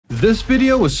This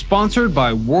video is sponsored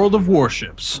by World of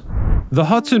Warships. The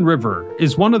Hudson River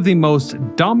is one of the most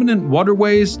dominant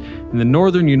waterways in the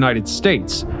northern United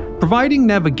States, providing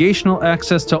navigational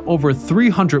access to over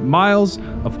 300 miles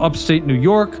of upstate New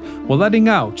York while letting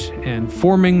out and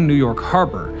forming New York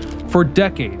Harbor. For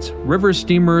decades, river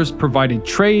steamers provided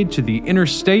trade to the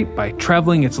interstate by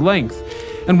traveling its length.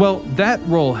 And while that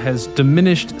role has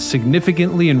diminished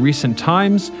significantly in recent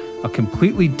times, a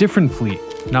completely different fleet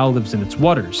now lives in its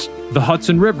waters. The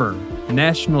Hudson River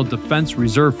National Defense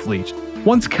Reserve Fleet.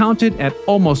 Once counted at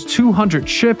almost 200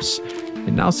 ships,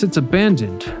 it now sits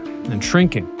abandoned and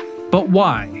shrinking. But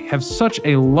why have such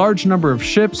a large number of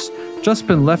ships just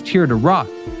been left here to rot?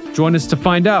 Join us to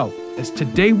find out, as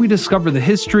today we discover the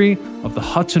history of the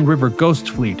Hudson River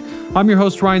Ghost Fleet. I'm your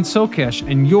host Ryan Socash,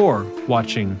 and you're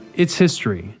watching It's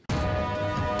History.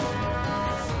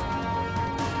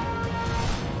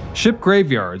 Ship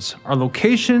graveyards are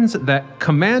locations that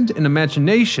command an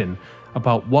imagination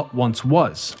about what once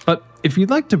was. But if you'd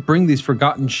like to bring these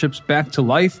forgotten ships back to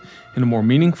life in a more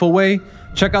meaningful way,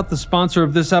 check out the sponsor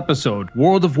of this episode,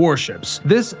 World of Warships.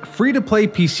 This free-to-play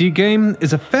PC game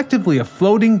is effectively a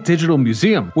floating digital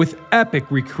museum with epic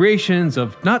recreations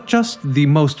of not just the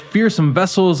most fearsome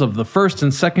vessels of the First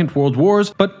and Second World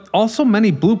Wars, but also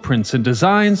many blueprints and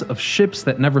designs of ships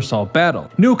that never saw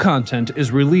battle. New content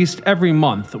is released every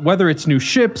month, whether it's new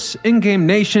ships, in-game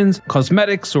nations,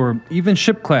 cosmetics, or even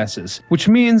ship classes, which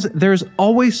means there's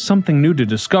always something new to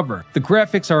discover. The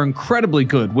graphics are incredibly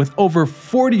good, with over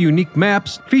 40 unique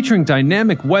maps featuring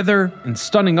dynamic weather and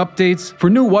stunning updates for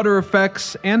new water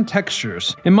effects and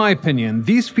textures. In my opinion,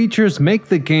 these features make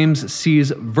the game's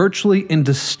seas virtually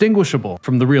indistinguishable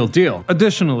from the real deal.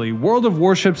 Additionally, World of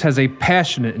Warships has a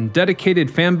passionate and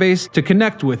dedicated fan base to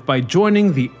connect with by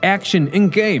joining the action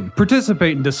in-game.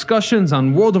 Participate in discussions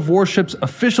on World of Warships'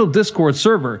 official Discord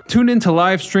server, tune into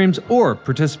live streams, or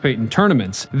participate in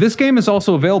tournaments. This game is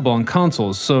also available on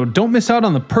consoles, so don't miss out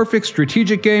on the perfect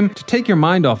strategic game to take your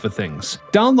mind off of things.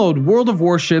 Download World of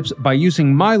Warships by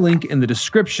using my link in the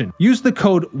description. Use the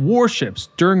code WARSHIPS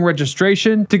during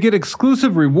registration to get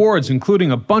exclusive rewards,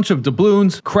 including a bunch of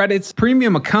doubloons, credits,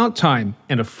 premium account time,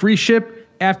 and a free ship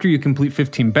after you complete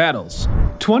 15 battles.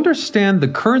 To understand the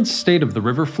current state of the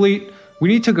River Fleet, we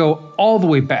need to go all the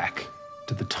way back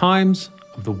to the times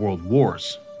of the World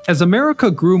Wars. As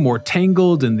America grew more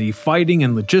tangled in the fighting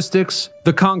and logistics,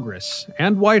 the Congress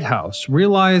and White House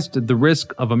realized the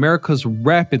risk of America's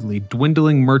rapidly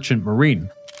dwindling merchant marine.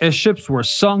 As ships were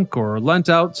sunk or lent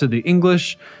out to the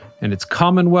English and its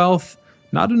Commonwealth,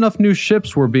 not enough new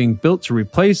ships were being built to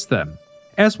replace them.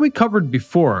 As we covered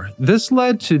before, this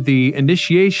led to the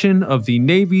initiation of the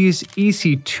Navy's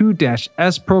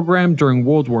EC-2-S program during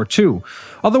World War II,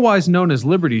 otherwise known as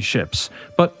Liberty ships.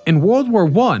 But in World War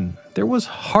I, there was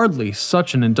hardly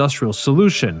such an industrial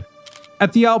solution.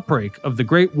 At the outbreak of the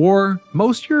Great War,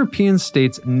 most European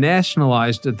states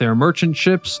nationalized their merchant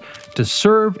ships to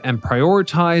serve and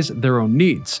prioritize their own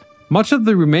needs. Much of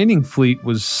the remaining fleet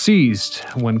was seized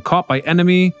when caught by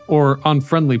enemy or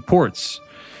unfriendly ports.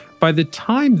 By the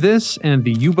time this and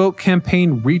the U-boat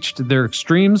campaign reached their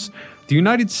extremes, the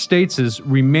United States'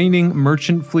 remaining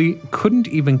merchant fleet couldn't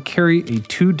even carry a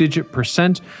 2-digit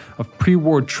 % of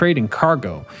pre-war trade and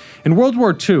cargo. In World War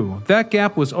II, that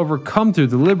gap was overcome through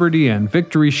the Liberty and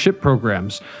Victory ship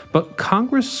programs, but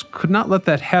Congress could not let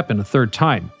that happen a third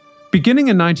time. Beginning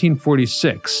in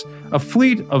 1946, a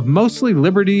fleet of mostly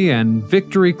Liberty and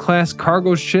Victory-class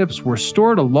cargo ships were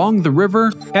stored along the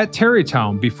river at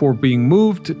Tarrytown before being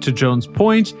moved to Jones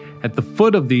Point at the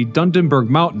foot of the Dundenberg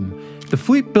Mountain. The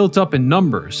fleet built up in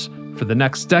numbers for the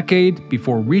next decade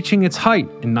before reaching its height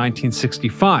in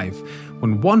 1965,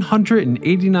 when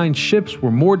 189 ships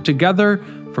were moored together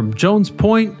from Jones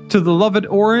Point to the Lovett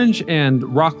Orange and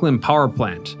Rockland Power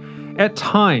Plant. At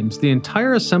times, the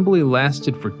entire assembly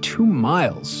lasted for 2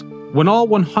 miles. When all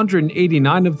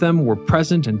 189 of them were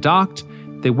present and docked,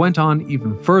 they went on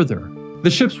even further. The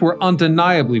ships were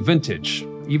undeniably vintage,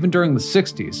 even during the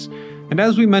 60s, and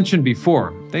as we mentioned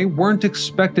before, they weren't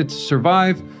expected to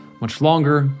survive much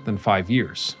longer than 5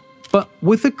 years. But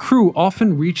with a crew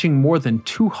often reaching more than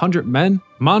 200 men,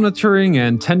 monitoring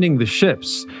and tending the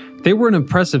ships, they were an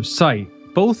impressive sight,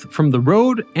 both from the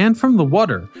road and from the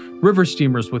water. River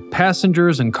steamers with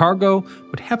passengers and cargo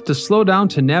would have to slow down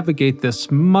to navigate this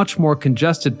much more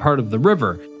congested part of the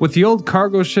river, with the old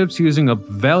cargo ships using up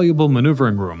valuable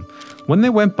maneuvering room. When they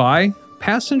went by,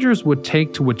 passengers would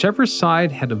take to whichever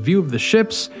side had a view of the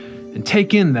ships and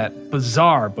take in that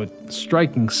bizarre but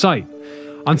striking sight.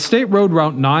 On State Road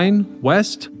Route 9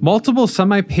 West, multiple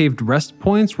semi-paved rest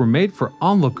points were made for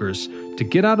onlookers to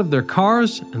get out of their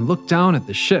cars and look down at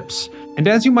the ships. And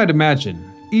as you might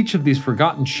imagine, each of these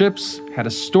forgotten ships had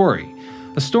a story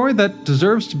that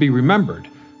deserves to be remembered.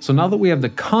 So now that we have the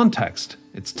context,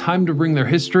 it's time to bring their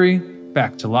history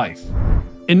back to life.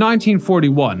 In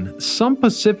 1941, some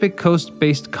Pacific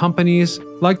Coast-based companies,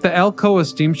 like the Alcoa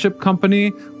Steamship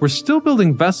Company, were still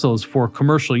building vessels for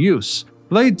commercial use.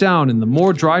 Laid down in the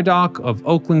Moore Dry Dock of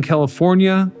Oakland,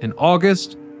 California in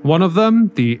August, one of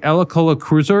them, the Alcoa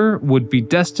Cruiser, would be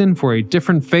destined for a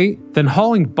different fate than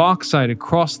hauling bauxite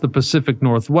across the Pacific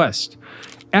Northwest.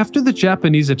 After the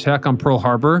Japanese attack on Pearl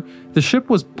Harbor, the ship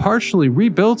was partially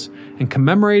rebuilt and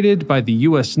commemorated by the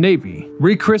U.S. Navy,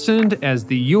 rechristened as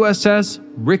the USS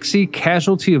Rixey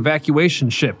Casualty Evacuation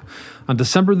Ship on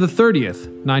December 30th,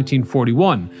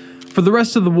 1941. For the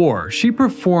rest of the war, she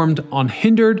performed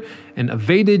unhindered and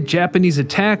evaded Japanese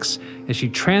attacks as she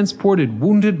transported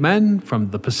wounded men from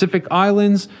the Pacific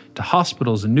Islands to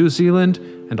hospitals in New Zealand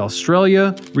and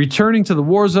Australia, returning to the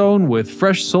war zone with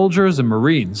fresh soldiers and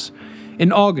Marines.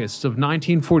 In August of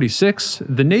 1946,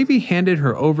 the Navy handed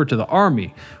her over to the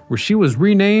Army, where she was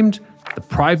renamed the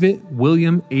Private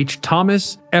William H.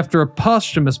 Thomas after a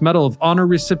posthumous Medal of Honor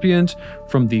recipient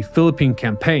from the Philippine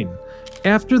Campaign.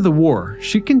 After the war,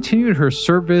 she continued her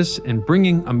service in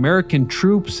bringing American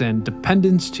troops and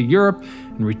dependents to Europe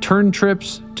and return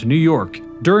trips to New York.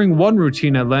 During one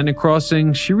routine Atlantic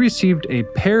crossing, she received a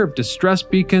pair of distress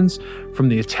beacons from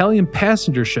the Italian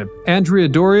passenger ship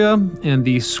Daddario and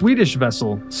the Swedish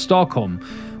vessel Stockholm.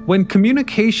 When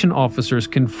communication officers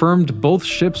confirmed both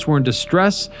ships were in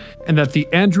distress and that the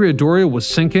Daddario was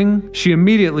sinking, she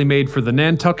immediately made for the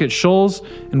Nantucket Shoals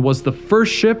and was the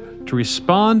first ship to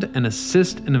respond and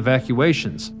assist in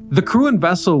evacuations. The crew and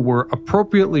vessel were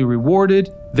appropriately rewarded.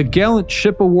 The Gallant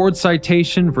Ship Award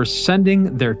citation for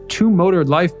sending their 2 motor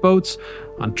lifeboats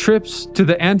on trips to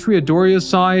the Daddario's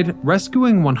side,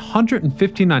 rescuing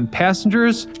 159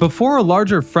 passengers before a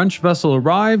larger French vessel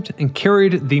arrived and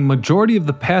carried the majority of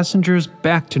the passengers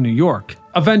back to New York.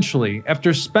 Eventually,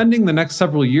 after spending the next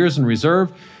several years in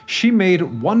reserve, she made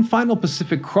one final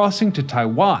Pacific crossing to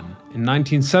Taiwan in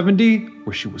 1970,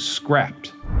 where she was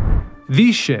scrapped.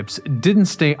 These ships didn't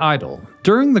stay idle.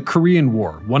 During the Korean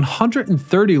War,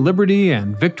 130 Liberty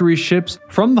and Victory ships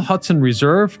from the Hudson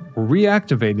Reserve were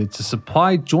reactivated to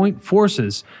supply joint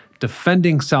forces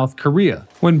defending South Korea.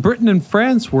 When Britain and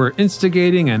France were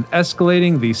instigating and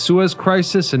escalating the Suez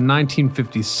Crisis in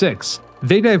 1956,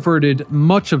 they diverted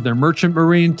much of their merchant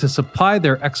marine to supply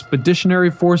their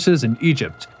expeditionary forces in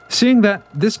Egypt. Seeing that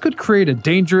this could create a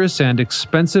dangerous and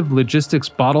expensive logistics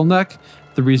bottleneck,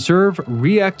 the reserve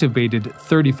reactivated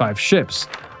 35 ships.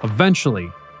 Eventually,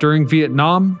 during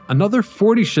Vietnam, another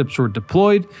 40 ships were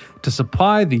deployed to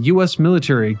supply the US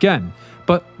military again,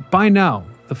 but by now,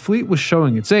 the fleet was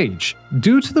showing its age.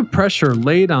 Due to the pressure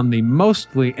laid on the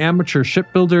mostly amateur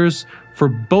shipbuilders for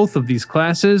both of these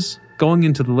classes, going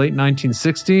into the late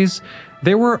 1960s,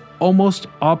 they were almost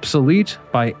obsolete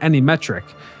by any metric.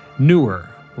 Newer,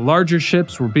 larger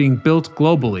ships were being built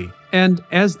globally, and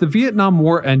as the Vietnam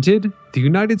War ended, the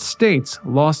United States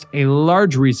lost a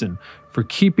large reason for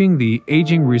keeping the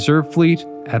aging reserve fleet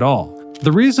at all.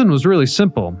 The reason was really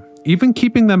simple. Even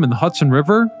keeping them in the Hudson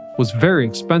River was very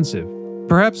expensive.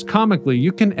 Perhaps comically,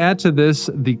 you can add to this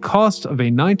the cost of a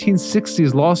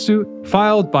 1960s lawsuit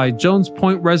filed by Jones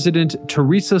Point resident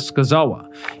Teresa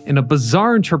Skazawa. In a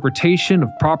bizarre interpretation of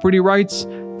property rights,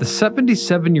 the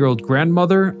 77-year-old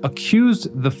grandmother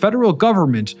accused the federal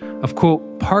government of,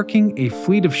 quote, parking a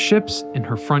fleet of ships in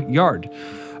her front yard.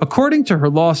 According to her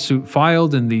lawsuit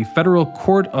filed in the federal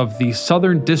court of the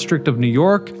Southern District of New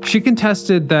York, she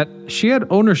contested that she had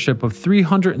ownership of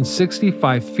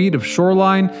 365 feet of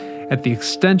shoreline at the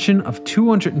extension of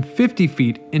 250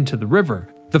 feet into the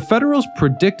river. The Federals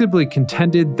predictably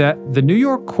contended that the New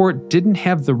York court didn't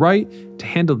have the right to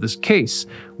handle this case,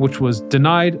 which was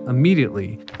denied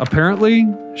immediately. Apparently,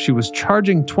 she was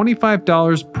charging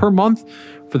 $25 per month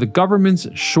for the government's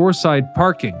shoreside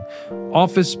parking,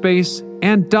 office space,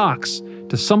 and docks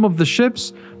to some of the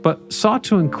ships, but sought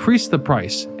to increase the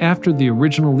price after the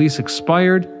original lease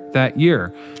expired that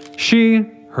year. She,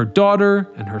 her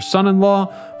daughter, and her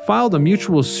son-in-law filed a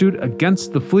mutual suit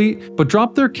against the fleet, but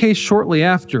dropped their case shortly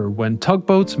after when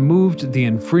tugboats moved the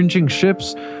infringing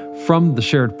ships from the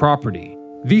shared property.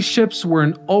 These ships were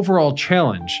an overall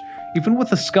challenge. Even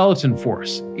with a skeleton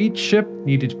force, each ship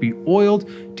needed to be oiled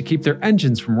to keep their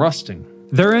engines from rusting.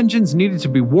 Their engines needed to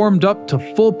be warmed up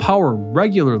to full power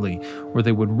regularly, or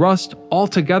they would rust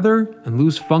altogether and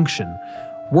lose function.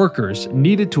 Workers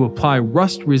needed to apply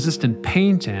rust-resistant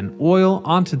paint and oil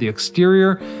onto the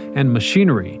exterior and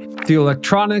machinery. The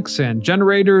electronics and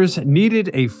generators needed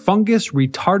a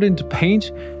fungus-retardant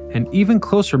paint and even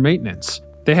closer maintenance.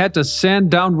 They had to sand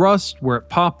down rust where it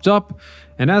popped up,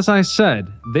 and as I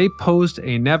said, they posed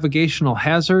a navigational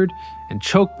hazard and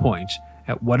choke point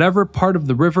at whatever part of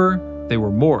the river they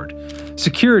were moored.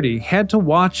 Security had to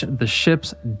watch the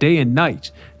ships day and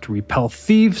night to repel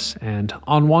thieves and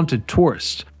unwanted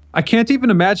tourists. I can't even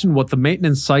imagine what the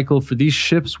maintenance cycle for these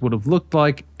ships would have looked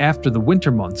like after the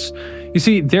winter months. You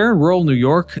see, there in rural New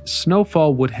York,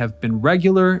 snowfall would have been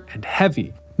regular and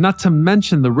heavy, not to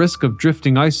mention the risk of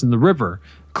drifting ice in the river,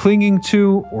 clinging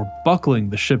to or buckling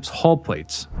the ship's hull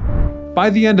plates. By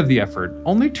the end of the effort,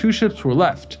 only 2 ships were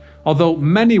left, although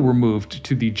many were moved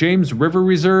to the James River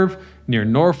Reserve near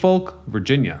Norfolk,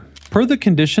 Virginia. Per the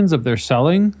conditions of their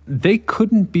selling, they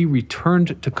couldn't be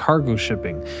returned to cargo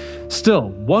shipping. Still,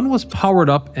 one was powered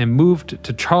up and moved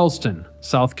to Charleston,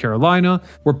 South Carolina,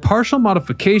 where partial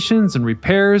modifications and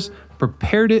repairs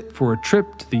prepared it for a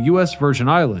trip to the U.S. Virgin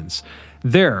Islands.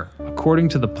 There, according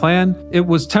to the plan, it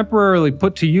was temporarily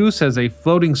put to use as a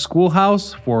floating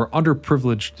schoolhouse for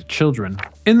underprivileged children.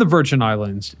 In the Virgin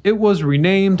Islands, it was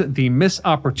renamed the Miss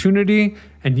Opportunity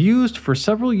and used for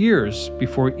several years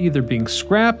before either being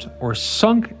scrapped or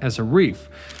sunk as a reef.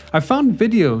 I found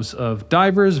videos of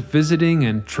divers visiting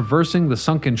and traversing the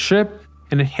sunken ship,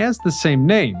 and it has the same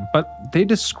name, but they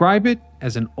describe it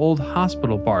as an old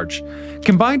hospital barge.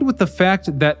 Combined with the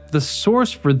fact that the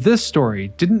source for this story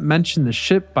didn't mention the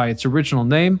ship by its original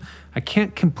name, I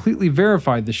can't completely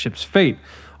verify the ship's fate,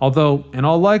 although in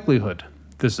all likelihood,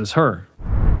 this is her.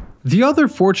 The other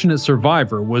fortunate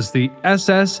survivor was the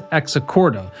SS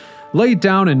Exochorda, laid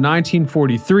down in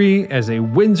 1943 as a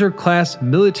Windsor-class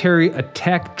military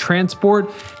attack transport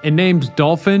and named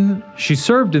Dolphin. She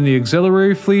served in the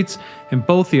auxiliary fleets in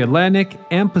both the Atlantic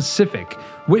and Pacific,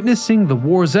 witnessing the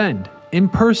war's end in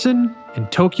person in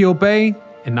Tokyo Bay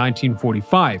in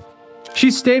 1945. She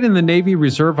stayed in the Navy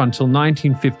Reserve until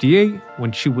 1958,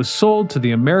 when she was sold to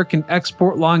the American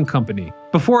Export Line Company.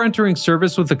 Before entering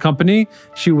service with the company,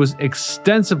 she was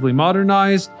extensively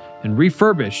modernized and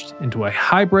refurbished into a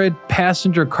hybrid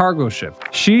passenger cargo ship.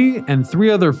 She and 3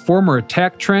 other former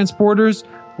attack transporters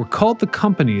were called the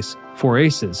company's 4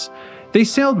 Aces. They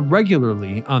sailed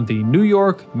regularly on the New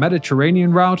York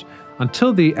Mediterranean route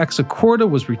until the Exochorda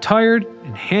was retired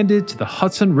and handed to the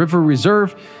Hudson River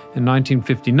Reserve in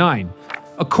 1959.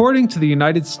 According to the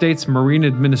United States Marine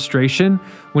Administration,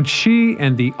 when she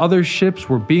and the other ships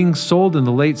were being sold in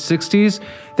the late 60s,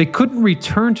 they couldn't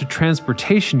return to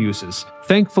transportation uses.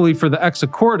 Thankfully for the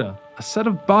Exochorda, a set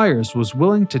of buyers was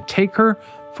willing to take her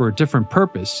for a different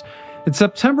purpose. In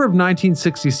September of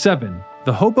 1967,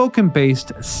 the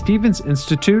Hoboken-based Stevens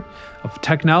Institute of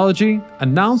Technology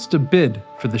announced a bid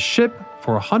for the ship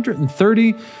for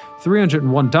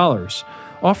 $301,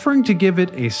 offering to give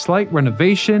it a slight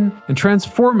renovation and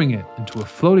transforming it into a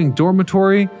floating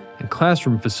dormitory and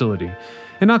classroom facility.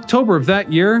 In October of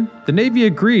that year, the Navy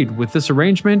agreed with this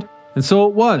arrangement, and so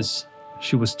it was.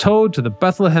 She was towed to the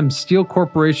Bethlehem Steel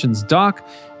Corporation's dock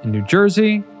in New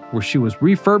Jersey, where she was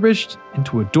refurbished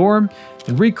into a dorm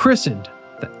and rechristened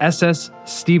the SS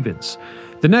Stevens.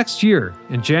 The next year,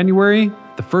 in January,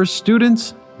 the first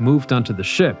students moved onto the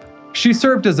ship. She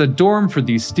served as a dorm for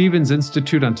the Stevens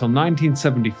Institute until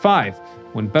 1975,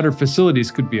 when better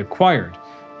facilities could be acquired,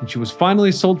 and she was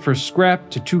finally sold for scrap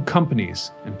to 2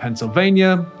 companies, in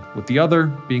Pennsylvania, with the other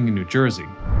being in New Jersey.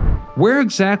 Where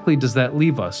exactly does that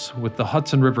leave us with the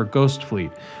Hudson River Ghost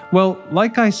Fleet? Well,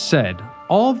 like I said,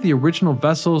 all of the original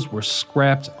vessels were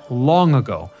scrapped long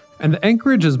ago, and the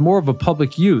anchorage is more of a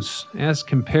public use as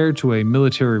compared to a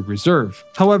military reserve.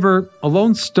 However, a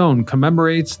lone stone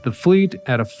commemorates the fleet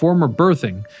at a former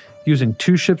berthing, using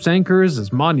 2 ships' anchors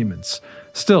as monuments.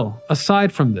 Still,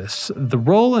 aside from this, the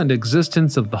role and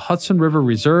existence of the Hudson River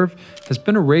Reserve has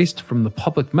been erased from the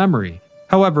public memory.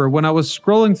 However, when I was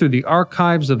scrolling through the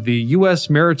archives of the U.S.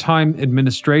 Maritime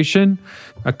Administration,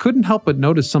 I couldn't help but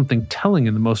notice something telling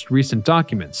in the most recent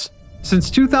documents.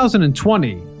 Since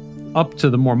 2020, up to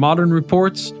the more modern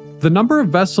reports, the number of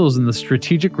vessels in the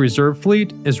Strategic Reserve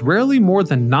Fleet is rarely more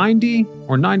than 90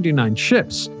 or 99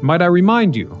 ships. Might I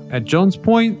remind you, at Jones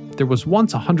Point, there was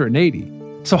once 180.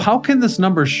 So how can this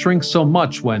number shrink so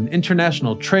much when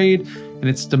international trade and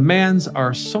its demands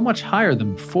are so much higher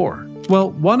than before?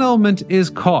 Well, one element is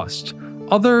cost.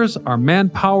 Others are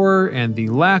manpower and the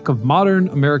lack of modern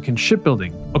American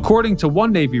shipbuilding. According to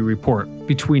one Navy report,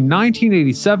 between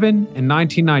 1987 and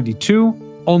 1992,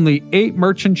 only 8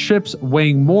 merchant ships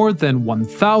weighing more than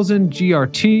 1,000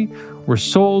 GRT were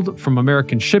sold from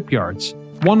American shipyards.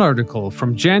 One article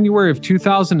from January of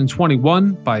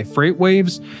 2021 by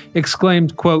FreightWaves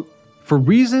exclaimed, quote, "For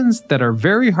reasons that are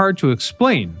very hard to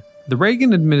explain, the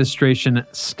Reagan administration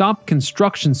stopped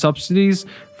construction subsidies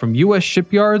from U.S.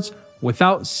 shipyards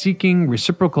without seeking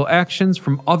reciprocal actions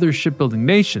from other shipbuilding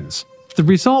nations. The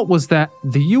result was that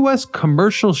the U.S.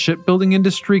 commercial shipbuilding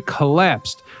industry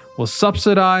collapsed, while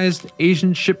subsidized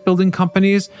Asian shipbuilding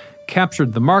companies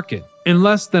captured the market. In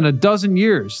less than a dozen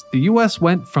years, the U.S.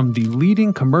 went from the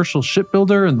leading commercial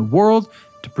shipbuilder in the world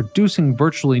to producing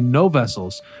virtually no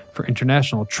vessels for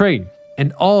international trade.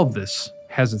 And all of this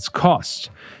has its cost.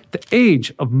 The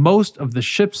age of most of the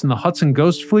ships in the Hudson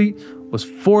Ghost Fleet was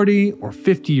 40 or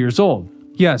 50 years old.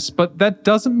 Yes, but that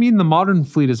doesn't mean the modern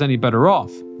fleet is any better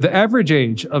off. The average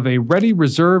age of a ready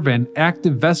reserve and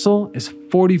active vessel is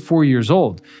 44 years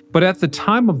old, but at the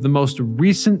time of the most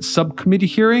recent subcommittee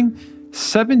hearing,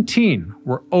 17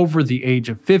 were over the age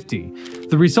of 50.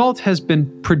 The result has been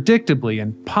predictably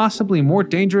and possibly more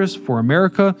dangerous for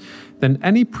America than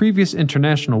any previous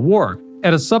international war.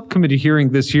 At a subcommittee hearing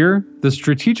this year, the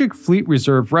Strategic Fleet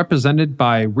Reserve represented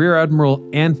by Rear Admiral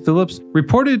Ann Phillips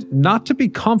reported not to be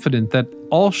confident that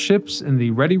all ships in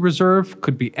the Ready Reserve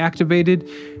could be activated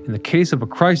in the case of a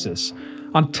crisis.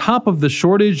 On top of the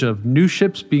shortage of new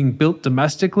ships being built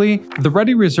domestically, the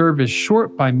Ready Reserve is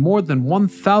short by more than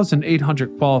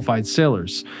 1,800 qualified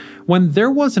sailors. When there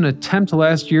was an attempt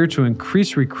last year to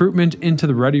increase recruitment into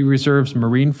the Ready Reserve's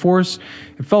Marine Force,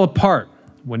 it fell apart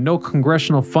when no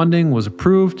congressional funding was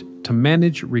approved to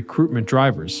manage recruitment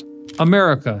drivers.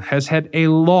 America has had a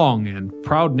long and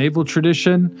proud naval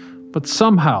tradition, but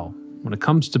somehow, when it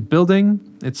comes to building,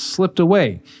 it's slipped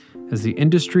away, as the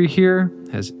industry here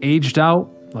has aged out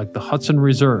like the Hudson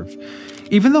Reserve.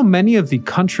 Even though many of the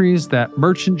countries that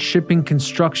merchant shipping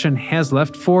construction has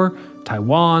left for,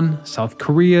 Taiwan, South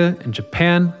Korea, and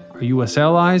Japan, are U.S.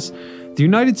 allies, the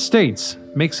United States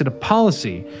makes it a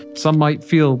policy, some might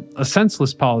feel a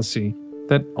senseless policy,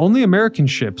 that only American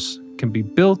ships can be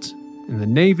built in the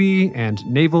Navy and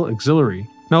Naval Auxiliary.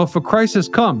 Now, if a crisis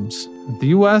comes, the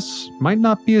U.S. might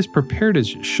not be as prepared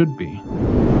as it should be.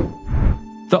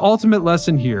 The ultimate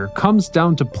lesson here comes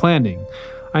down to planning.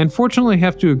 I unfortunately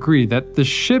have to agree that the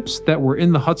ships that were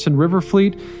in the Hudson River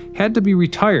Fleet had to be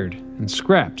retired and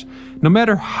scrapped. No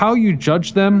matter how you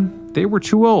judge them, they were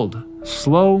too old,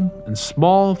 slow, and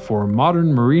small for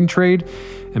modern marine trade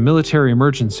and military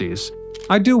emergencies.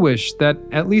 I do wish that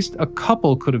at least a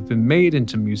couple could have been made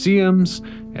into museums,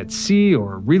 at sea,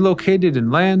 or relocated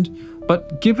inland,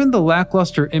 but given the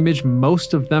lackluster image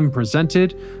most of them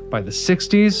presented by the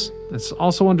 60s, it's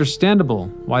also understandable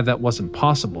why that wasn't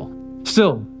possible.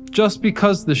 Still, just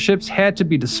because the ships had to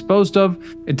be disposed of,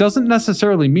 it doesn't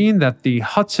necessarily mean that the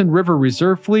Hudson River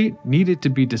Reserve Fleet needed to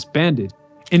be disbanded.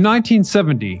 In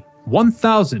 1970,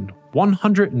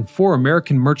 1,104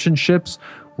 American merchant ships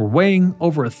were weighing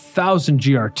over 1,000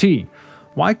 GRT.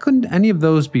 Why couldn't any of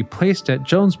those be placed at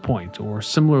Jones Point or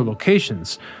similar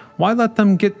locations? Why let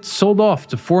them get sold off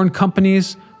to foreign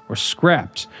companies or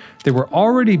scrapped? They were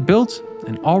already built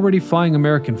and already flying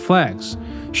American flags.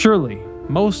 Surely,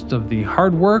 most of the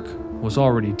hard work was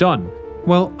already done.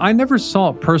 Well, I never saw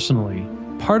it personally.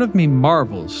 Part of me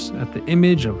marvels at the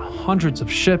image of hundreds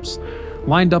of ships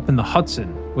lined up in the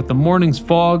Hudson, with the morning's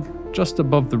fog just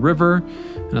above the river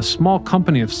and a small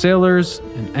company of sailors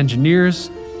and engineers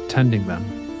tending them.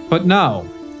 But now,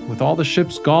 with all the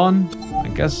ships gone, I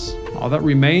guess all that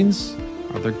remains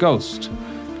are their ghosts.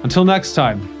 Until next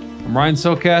time, I'm Ryan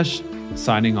Socash,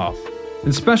 signing off.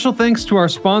 And special thanks to our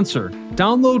sponsor.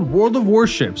 Download World of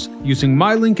Warships using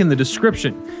my link in the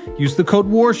description. Use the code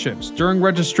WARSHIPS during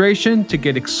registration to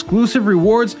get exclusive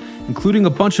rewards, including a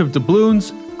bunch of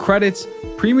doubloons, credits,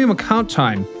 premium account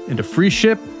time, and a free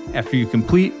ship after you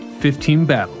complete 15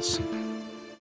 battles.